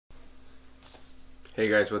Hey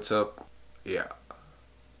guys, what's up? Yeah,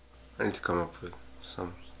 I need to come up with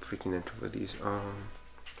some freaking intro for these.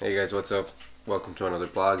 Hey guys, what's up? Welcome to another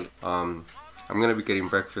vlog. I'm gonna be getting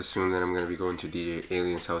breakfast soon, then I'm gonna be going to the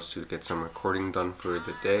alien's house to get some recording done for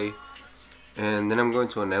the day. And then I'm going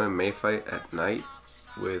to an MMA fight at night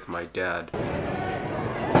with my dad.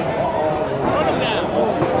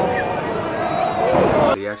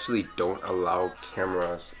 They actually don't allow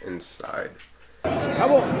cameras inside.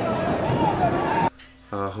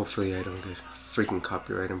 Hopefully I don't get freaking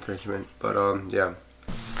copyright infringement, but yeah.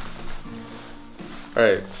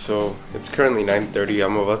 Alright, so it's currently 9:30.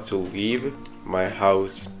 I'm about to leave my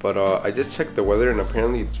house, but I just checked the weather and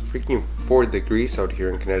apparently it's freaking 4 degrees out here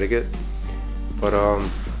in Connecticut. But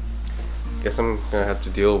guess I'm gonna have to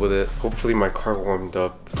deal with it. Hopefully my car warmed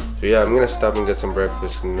up. So yeah, I'm gonna stop and get some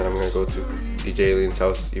breakfast, and then I'm gonna go to DJ Alien's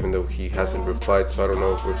house, even though he hasn't replied, so I don't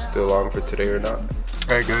know if we're still on for today or not.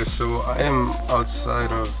 Alright guys, so I am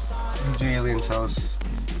outside of DJ Alien's house.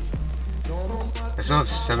 I still have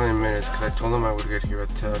 7 minutes because I told him I would get here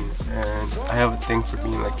at 10, and I have a thing for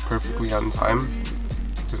being like perfectly on time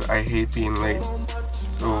because I hate being late.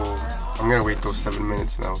 So I'm gonna wait those 7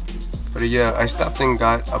 minutes now. But yeah, I stopped and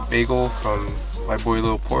got a bagel from my boy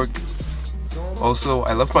Lil Pork. Also,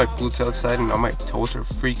 I left my boots outside and now my toes are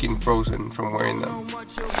freaking frozen from wearing them.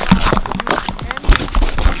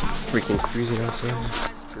 Freaking freezing outside.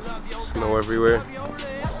 Snow everywhere.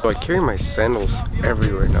 So I carry my sandals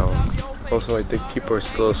everywhere now. Also, I think people are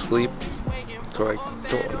still asleep, so I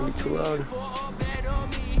don't want to be too loud.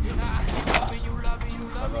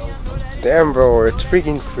 Damn bro, it's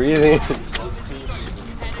freaking freezing.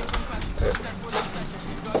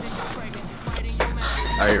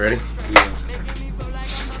 Are you ready? Yeah.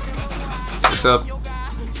 What's up?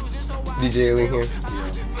 DJ Alien here.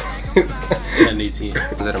 Yeah. It's 10:18.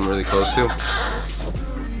 That I'm really close to.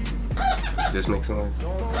 This makes a noise.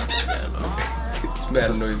 Yeah, no.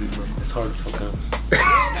 Bad noisy, bro. It's hard to fuck up.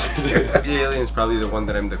 DJ Alien is probably the one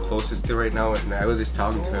that I'm the closest to right now, and I was just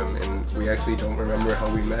talking to him, and we actually don't remember how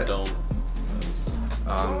we met. Don't.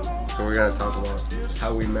 So we're gonna talk about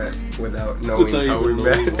how we met without knowing how we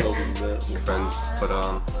met. Friends, but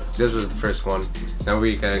this was the first one. Now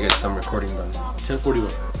we gotta get some recording done. 10:41.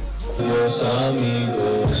 Adiós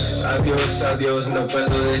amigos, adiós, adiós, no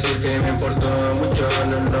puedo decir que me importó mucho,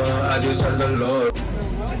 no, no, adiós al dolor.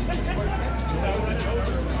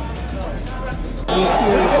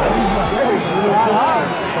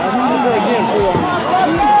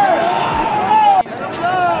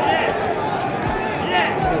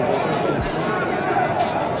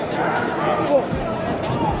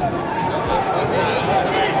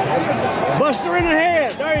 Buster in the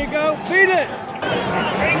head. There you go. Beat it.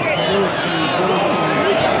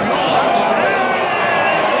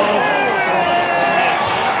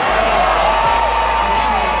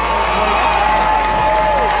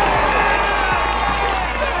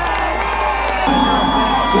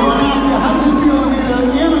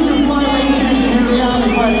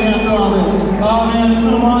 Oh man, it's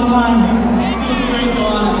been a long time. It feels great though,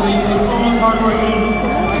 honestly. There's so much hard work in.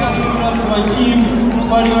 I got to put up to my team,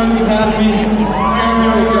 Fighting Arts Academy.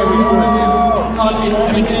 Very, very good. Taught me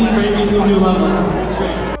everything, raised me to a new level.